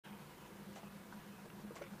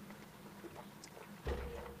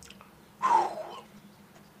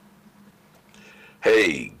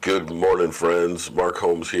Hey, good morning, friends. Mark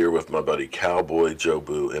Holmes here with my buddy Cowboy Joe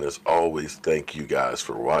Boo, and as always, thank you guys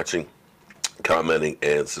for watching, commenting,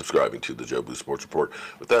 and subscribing to the Joe Boo Sports Report.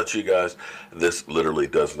 Without you guys, this literally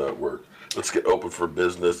does not work. Let's get open for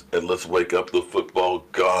business and let's wake up the football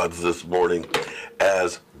gods this morning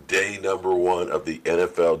as day number one of the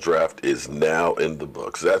NFL draft is now in the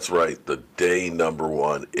books. That's right, the day number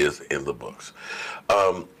one is in the books.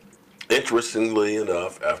 Interestingly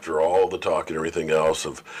enough, after all the talk and everything else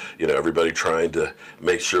of, everybody trying to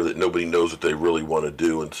make sure that nobody knows what they really want to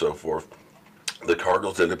do and so forth, the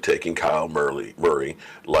Cardinals end up taking Kyle Murray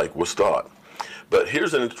like was thought. But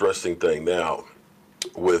here's an interesting thing now.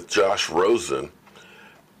 With Josh Rosen,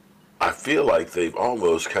 I feel like they've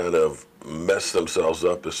almost kind of messed themselves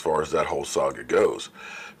up as far as that whole saga goes.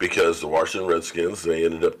 Because the Washington Redskins, they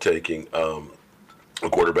ended up taking a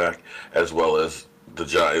quarterback, as well as the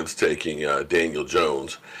Giants taking Daniel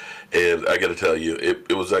Jones. And I got to tell you,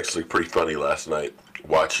 it was actually pretty funny last night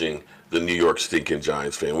watching the New York stinking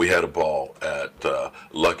Giants fan. We had a ball at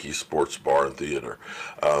Lucky Sports Bar and Theater.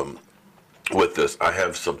 With this, I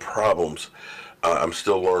have some problems. I'm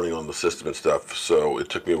still learning on the system and stuff, so it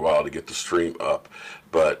took me a while to get the stream up.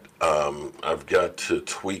 But I've got to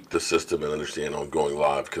tweak the system and understand I'm going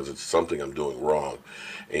live because it's something I'm doing wrong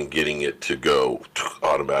and getting it to go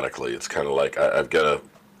automatically. It's kind of like I've got to,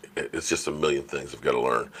 it's just a million things I've got to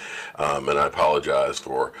learn. And I apologize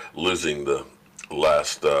for losing the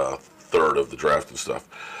last third of the draft and stuff.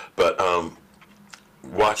 But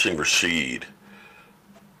watching Rashid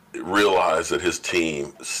realize that his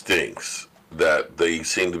team stinks, that they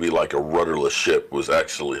seem to be like a rudderless ship, was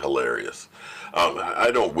actually hilarious.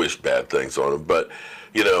 I don't wish bad things on him, but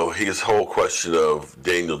his whole question of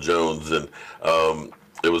Daniel Jones, and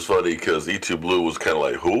it was funny because E2 Blue was kind of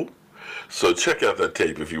like, who? So check out that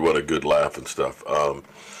tape if you want a good laugh and stuff. A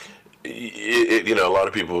lot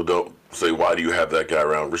of people don't say, why do you have that guy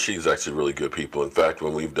around? Rashid's actually really good people. In fact,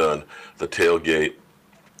 when we've done the tailgate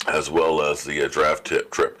as well as the draft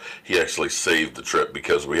trip, he actually saved the trip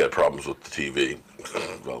because we had problems with the TV.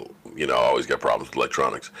 Well, I always got problems with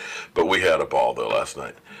electronics. But we had a ball, though, last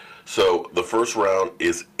night. So the first round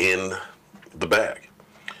is in the bag.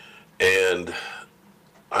 And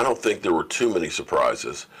I don't think there were too many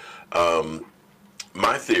surprises.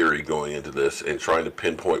 My theory going into this and trying to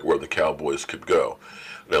pinpoint where the Cowboys could go.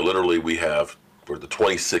 Now, literally, we're the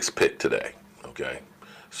 26th pick today, okay?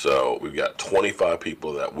 So we've got 25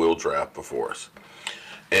 people that will draft before us.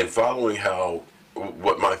 And following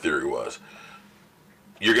what my theory was,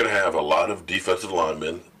 you're going to have a lot of defensive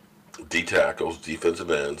linemen, D tackles,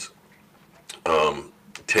 defensive ends,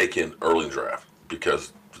 taken early in draft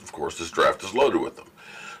because, of course, this draft is loaded with them.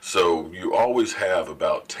 So you always have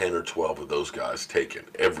about 10 or 12 of those guys taken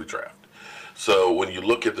every draft. So when you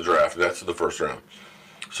look at the draft, that's in the first round.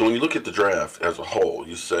 So when you look at the draft as a whole,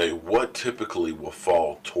 you say, what typically will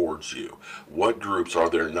fall towards you? What groups are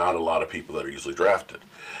there not a lot of people that are usually drafted?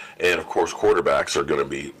 And, of course, quarterbacks are going to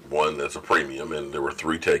be one that's a premium, and there were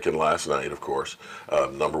 3 taken last night, of course.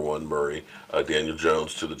 Number 1, Murray, Daniel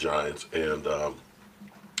Jones to the Giants, and the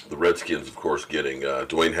Redskins, of course, getting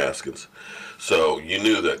Dwayne Haskins. So you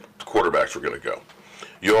knew that quarterbacks were going to go.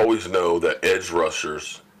 You always know that edge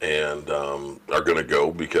rushers and are going to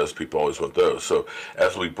go because people always want those. So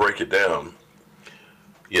as we break it down,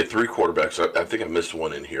 you had 3 quarterbacks. I think I missed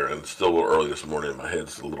one in here, and it's still a little early this morning. My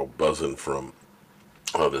head's a little buzzing from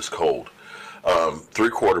this cold. 3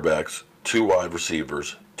 quarterbacks, 2 wide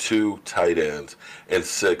receivers, 2 tight ends, and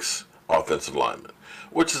 6 offensive linemen,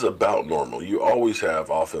 which is about normal. You always have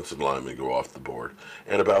offensive linemen go off the board,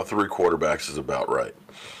 and about 3 quarterbacks is about right.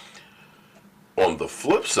 On the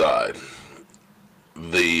flip side,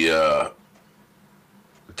 the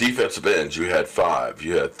defensive ends, you had 5.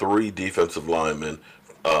 You had 3 defensive linemen,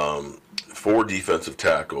 4 defensive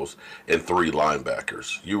tackles, and 3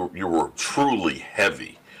 linebackers. You were truly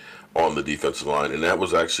heavy on the defensive line, and that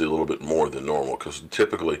was actually a little bit more than normal because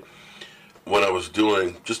typically when I was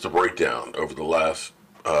doing just a breakdown over the last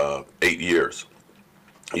 8 years,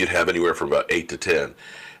 you'd have anywhere from about 8 to 10,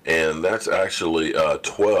 and that's actually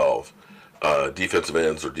 12 defensive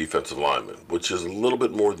ends or defensive linemen, which is a little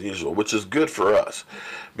bit more than usual, which is good for us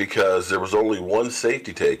because there was only 1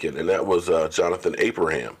 safety taken, and that was Jonathan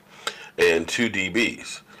Abraham, and 2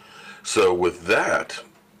 DBs. So with that,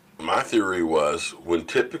 my theory was when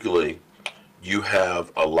typically you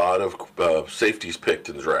have a lot of safeties picked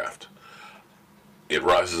in the draft, it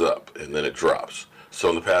rises up and then it drops. So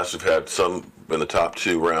in the past, we've had some in the top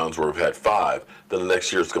 2 rounds where we've had 5. Then the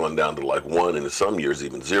next year it's going down to like 1, and in some years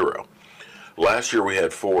even 0. Last year we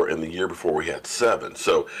had 4, and the year before we had 7.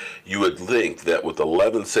 So you would think that with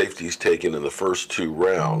 11 safeties taken in the first 2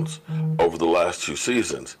 rounds over the last 2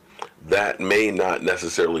 seasons, that may not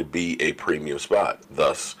necessarily be a premium spot.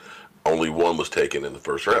 Thus, only 1 was taken in the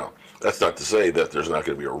first round. That's not to say that there's not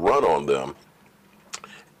going to be a run on them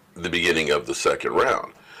the beginning of the second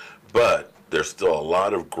round. But there's still a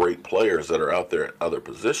lot of great players that are out there at other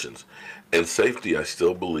positions. And safety, I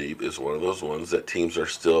still believe, is one of those ones that teams are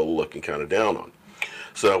still looking kind of down on.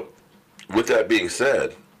 So, with that being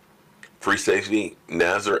said, free safety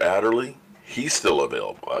Nazar Adderley, he's still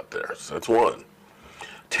available out there. So that's 1.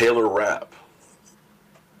 Taylor Rapp,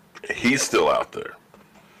 he's still out there.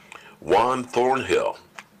 Juan Thornhill,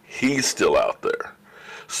 he's still out there.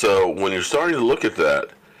 So when you're starting to look at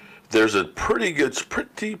that, there's a pretty good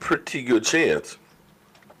chance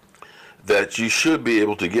that you should be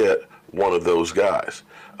able to get one of those guys.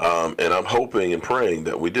 And I'm hoping and praying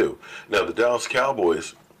that we do. Now, the Dallas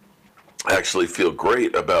Cowboys actually feel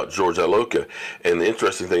great about George Iloka. And the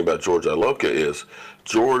interesting thing about George Iloka is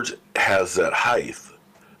George has that height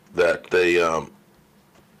that the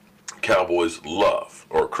Cowboys love,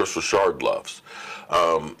 or Chris Richard loves.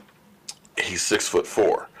 He's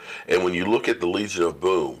 6'4". And when you look at the Legion of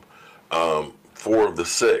Boom, 4 of the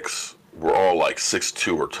 6 were all like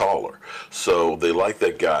 6'2" or taller. So they like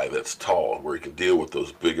that guy that's tall, where he can deal with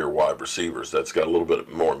those bigger wide receivers, that's got a little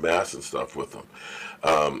bit more mass and stuff with them.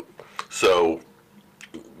 So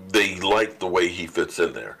they like the way he fits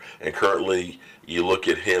in there. And currently, you look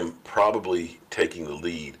at him probably taking the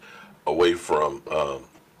lead away from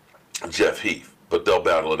Jeff Heath, but they'll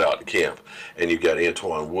battle it out in camp. And you've got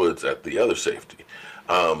Antoine Woods at the other safety.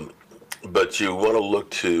 But you want to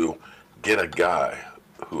look to get a guy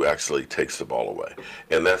who actually takes the ball away.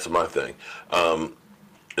 And that's my thing.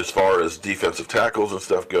 As far as defensive tackles and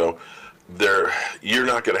stuff go, you're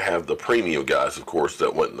not going to have the premium guys, of course,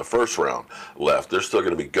 that went in the first round left. They're still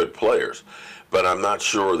going to be good players. But I'm not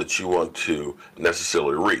sure that you want to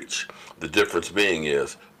necessarily reach. The difference being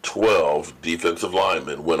is 12 defensive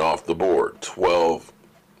linemen went off the board. 12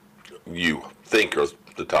 you think are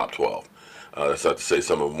the top 12. That's not to say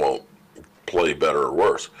some of them won't play better or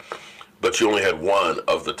worse. But you only had 1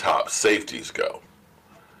 of the top safeties go.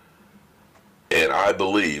 And I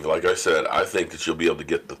believe, like I said, I think that you'll be able to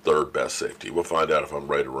get the 3rd best safety. We'll find out if I'm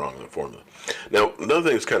right or wrong in the formula. Now, another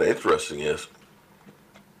thing that's kind of interesting is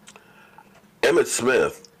Emmitt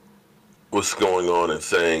Smith was going on and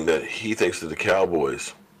saying that he thinks that the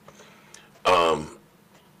Cowboys doesn't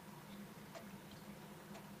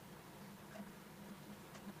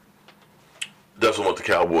want the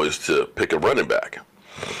Cowboys to pick a running back.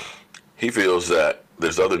 He feels that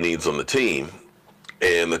there's other needs on the team,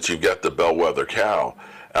 and that you've got the bellwether cow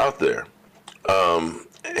out there.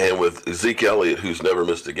 And with Zeke Elliott, who's never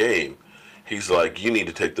missed a game, he's like, you need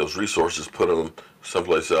to take those resources, put them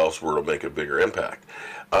someplace else where it'll make a bigger impact.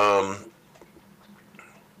 I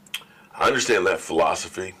understand that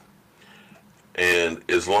philosophy, and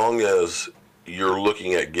as long as you're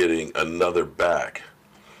looking at getting another back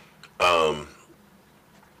in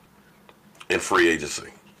free agency,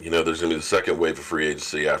 there's going to be the second wave of free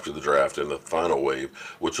agency after the draft, and the final wave,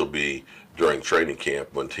 which will be during training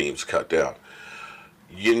camp when teams cut down.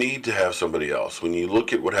 You need to have somebody else. When you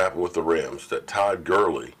look at what happened with the Rams, that Todd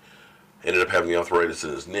Gurley ended up having arthritis in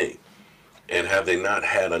his knee. And had they not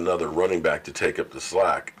had another running back to take up the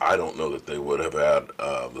slack, I don't know that they would have had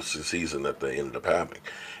the season that they ended up having.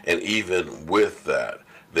 And even with that,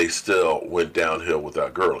 they still went downhill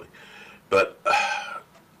without Gurley. But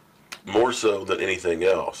more so than anything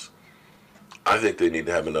else, I think they need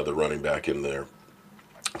to have another running back in there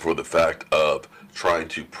for the fact of trying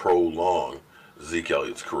to prolong Zeke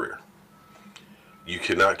Elliott's career. You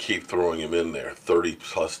cannot keep throwing him in there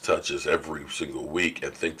 30-plus touches every single week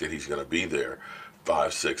and think that he's going to be there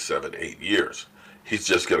 5, 6, 7, 8 years. He's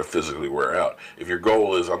just going to physically wear out. If your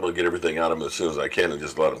goal is, I'm going to get everything out of him as soon as I can and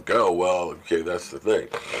just let him go, well, okay, that's the thing.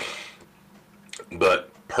 But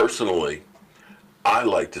personally, I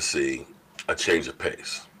like to see a change of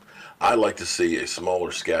pace. I like to see a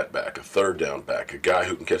smaller scat back, a third down back, a guy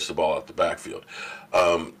who can catch the ball out the backfield.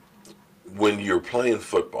 When you're playing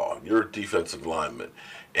football, you're a defensive lineman,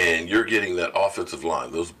 and you're getting that offensive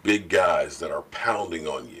line, those big guys that are pounding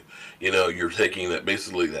on you. You're taking that,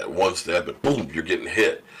 basically that one step, and boom, you're getting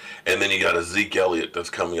hit. And then you got a Zeke Elliott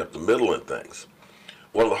that's coming up the middle and things.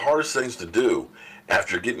 One of the hardest things to do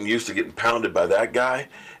after getting used to getting pounded by that guy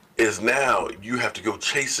is now you have to go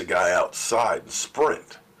chase a guy outside and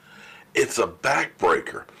sprint. It's a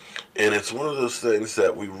backbreaker, and it's one of those things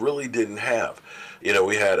that we really didn't have.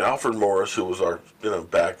 We had Alfred Morris, who was our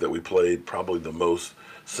back that we played probably the most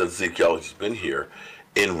since Zeke Elliott's been here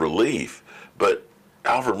in relief. But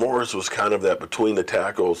Alfred Morris was kind of that between the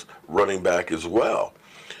tackles running back as well.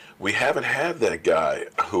 We haven't had that guy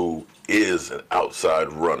who is an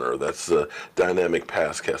outside runner. That's a dynamic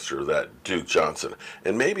pass catcher, that Duke Johnson.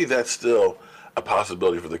 And maybe that's still a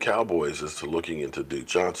possibility for the Cowboys as to looking into Duke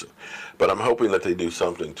Johnson. But I'm hoping that they do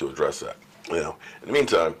something to address that. In the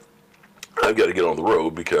meantime, I've got to get on the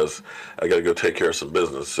road because I got to go take care of some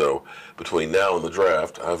business. So between now and the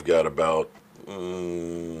draft, I've got about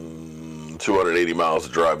 280 miles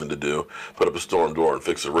of driving to do, put up a storm door and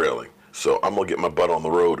fix a railing. So I'm going to get my butt on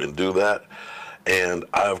the road and do that. And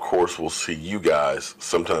I, of course, will see you guys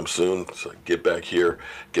sometime soon. So get back here,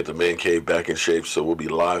 get the man cave back in shape. So we'll be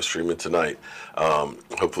live streaming tonight.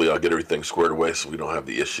 Hopefully I'll get everything squared away so we don't have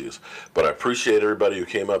the issues. But I appreciate everybody who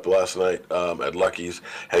came up last night at Lucky's,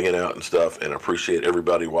 hanging out and stuff. And I appreciate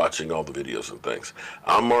everybody watching all the videos and things.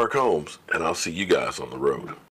 I'm Mark Holmes, and I'll see you guys on the road.